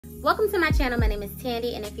Welcome to my channel. My name is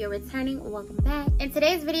Tandy, and if you're returning, welcome back. In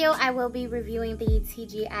today's video, I will be reviewing the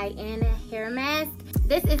TGIN hair mask.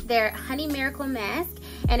 This is their Honey Miracle Mask,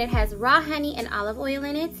 and it has raw honey and olive oil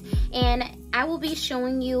in it. And I will be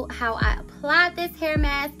showing you how I applied this hair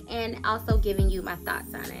mask and also giving you my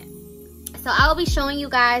thoughts on it. So I will be showing you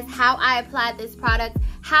guys how I applied this product,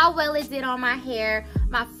 how well it did on my hair,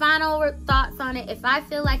 my final thoughts on it, if I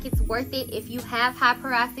feel like it's worth it if you have high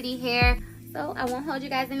porosity hair. So I won't hold you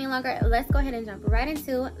guys any longer. Let's go ahead and jump right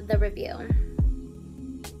into the review.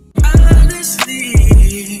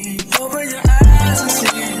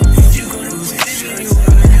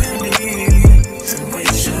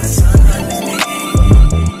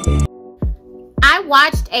 I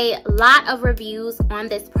watched a lot of reviews on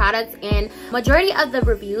this product, and majority of the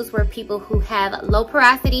reviews were people who have low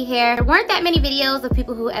porosity hair. There weren't that many videos of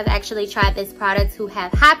people who have actually tried this product who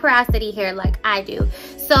have high porosity hair like I do.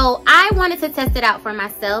 So I wanted to test it out for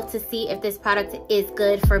myself to see if this product is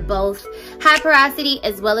good for both high porosity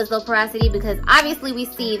as well as low porosity, because obviously we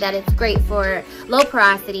see that it's great for low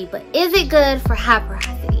porosity, but is it good for high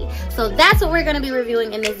porosity? So that's what we're going to be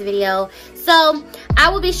reviewing in this video. So I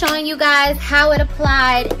will be showing you guys how it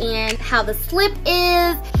applied and how the slip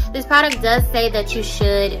is. This product does say that you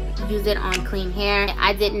should use it on clean hair.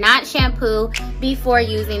 I did not shampoo before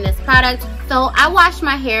using this product. So I wash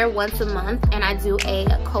my hair once a month, and I do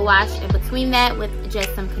a co-wash in between that with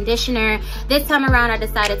just some conditioner. This time around I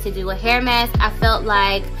decided to do a hair mask. I felt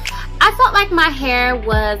like my hair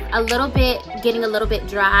was getting a little bit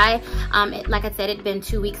dry. Like I said, it'd been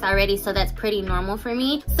 2 weeks already, so that's pretty normal for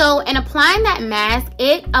me. So in applying that mask,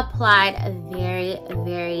 it applied very,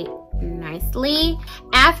 very nicely.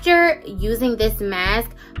 After using this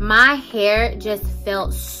mask, my hair just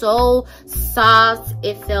felt so soft.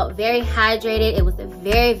 It felt very hydrated. It was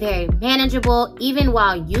very, very manageable. Even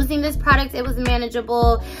while using this product, it was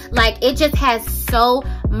manageable. Like, it just has so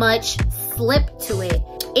much slip to it.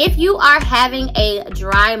 If you are having a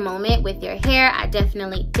dry moment with your hair, I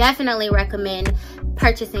definitely recommend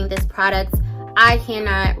purchasing this product. I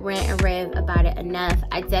cannot rant and rave about it enough.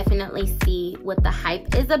 I definitely see what the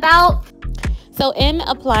hype is about. So in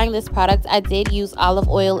applying this product, I did use olive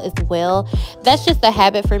oil as well. That's just a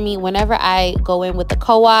habit for me. Whenever I go in with a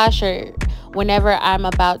co-wash or whenever I'm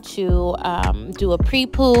about to do a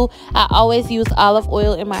pre-poo, I always use olive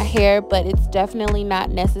oil in my hair, but it's definitely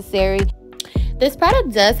not necessary. This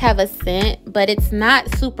product does have a scent, but it's not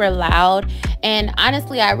super loud. And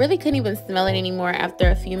honestly, I really couldn't even smell it anymore after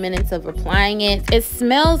a few minutes of applying it. It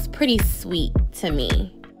smells pretty sweet to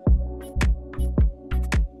me.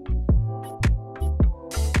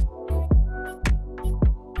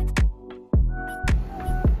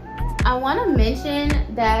 I want to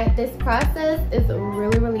mention that this process is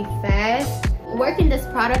really, really fast. Working this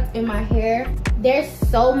product in my hair, there's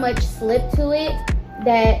so much slip to it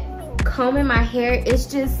that combing my hair is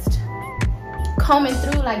just combing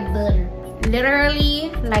through like butter. Literally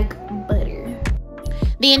like butter.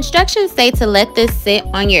 The instructions say to let this sit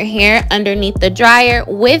on your hair underneath the dryer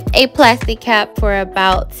with a plastic cap for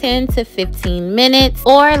about 10 to 15 minutes,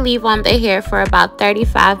 or leave on the hair for about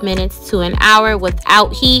 35 minutes to an hour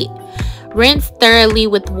without heat. Rinse thoroughly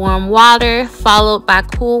with warm water followed by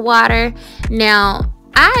cool water. Now,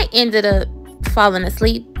 I ended up falling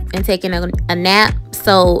asleep and taking a nap,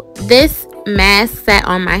 so this mask sat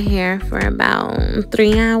on my hair for about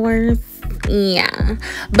 3 hours. Yeah,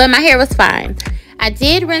 but my hair was fine. I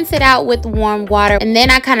did rinse it out with warm water, and then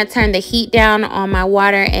I kind of turned the heat down on my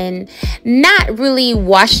water and not really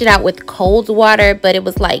washed it out with cold water, but it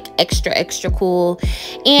was like extra cool.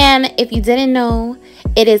 And if you didn't know,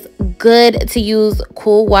 it is good to use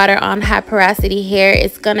cool water on high porosity hair.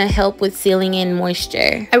 It's gonna help with sealing in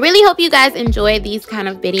moisture. I really hope you guys enjoy these kind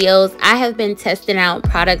of videos. I have been testing out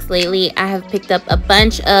products lately. I have picked up a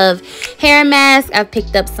bunch of hair masks. I've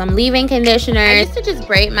picked up some leave-in conditioners. I used to just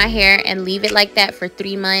braid my hair and leave it like that for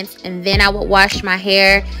 3 months, and then I would wash my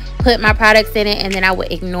hair, put my products in it, and then I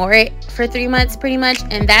would ignore it for 3 months pretty much.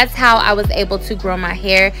 And that's how I was able to grow my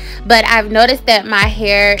hair. But I've noticed that my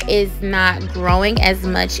hair is not growing as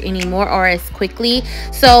much anymore or as quickly,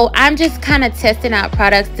 so I'm just kind of testing out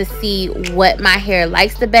products to see what my hair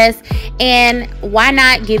likes the best, and why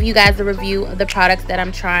not give you guys a review of the products that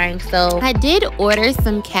I'm trying. So I did order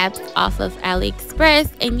some caps off of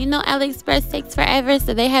AliExpress, and you know AliExpress takes forever,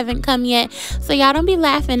 so they haven't come yet, so y'all don't be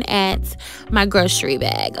laughing at my grocery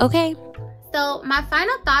bag, okay? So my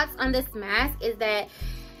final thoughts on this mask is that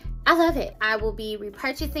I love it. I will be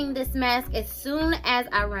repurchasing this mask as soon as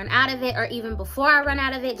I run out of it, or even before I run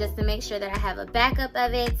out of it, just to make sure that I have a backup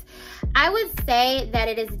of it. I would say that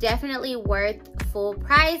it is definitely worth full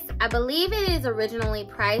price. I believe it is originally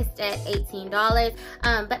priced at $18,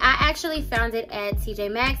 but I actually found it at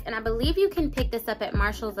TJ Maxx, and I believe you can pick this up at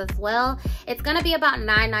Marshall's as well. It's gonna be about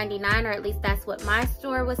 $9.99, or at least that's what my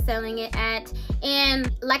store was selling it at.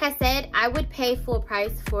 And like I said, I would pay full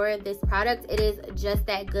price for this product. It is just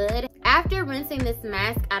that good. After rinsing this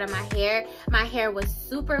mask out of my hair was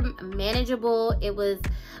super manageable. It was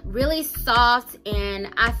really soft,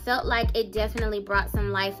 and I felt like it definitely brought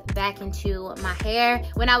some life back into my hair.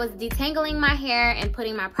 When I was detangling my hair and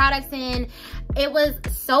putting my products in, it was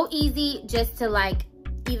so easy just to like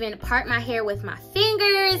even part my hair with my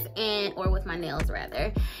fingers or with my nails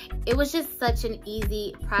rather. It was just such an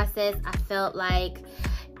easy process. I felt like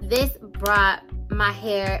this brought my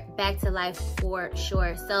hair back to life for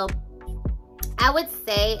sure. So I would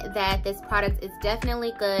say that this product is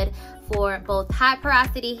definitely good for both high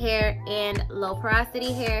porosity hair and low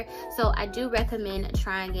porosity hair. So I do recommend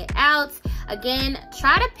trying it out. Again,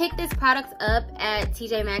 try to pick this product up at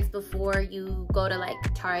TJ Maxx before you go to like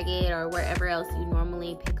Target or wherever else you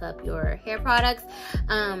normally pick up your hair products,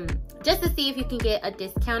 just to see if you can get a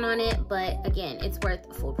discount on it. But again, it's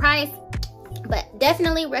worth full price. But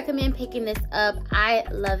definitely recommend picking this up. I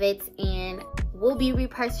love it, and we'll be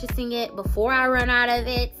repurchasing it before I run out of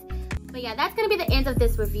it. But yeah, that's gonna be the end of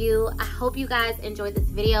this review. I hope you guys enjoyed this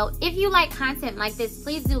video. If you like content like this,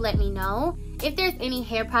 please do let me know. If there's any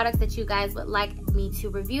hair products that you guys would like me to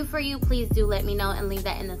review for you, please do let me know and leave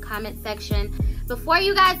that in the comment section. Before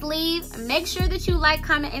you guys leave, make sure that you like,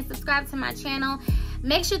 comment, and subscribe to my channel.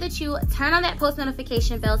 Make sure that you turn on that post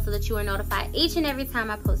notification bell so that you are notified each and every time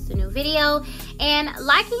I post a new video. And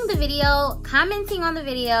liking the video, commenting on the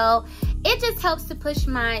video, it just helps to push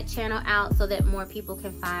my channel out so that more people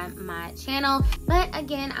can find my channel. But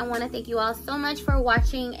again, I want to thank you all so much for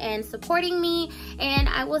watching and supporting me, and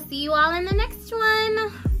I will see you all in the next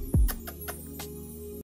one.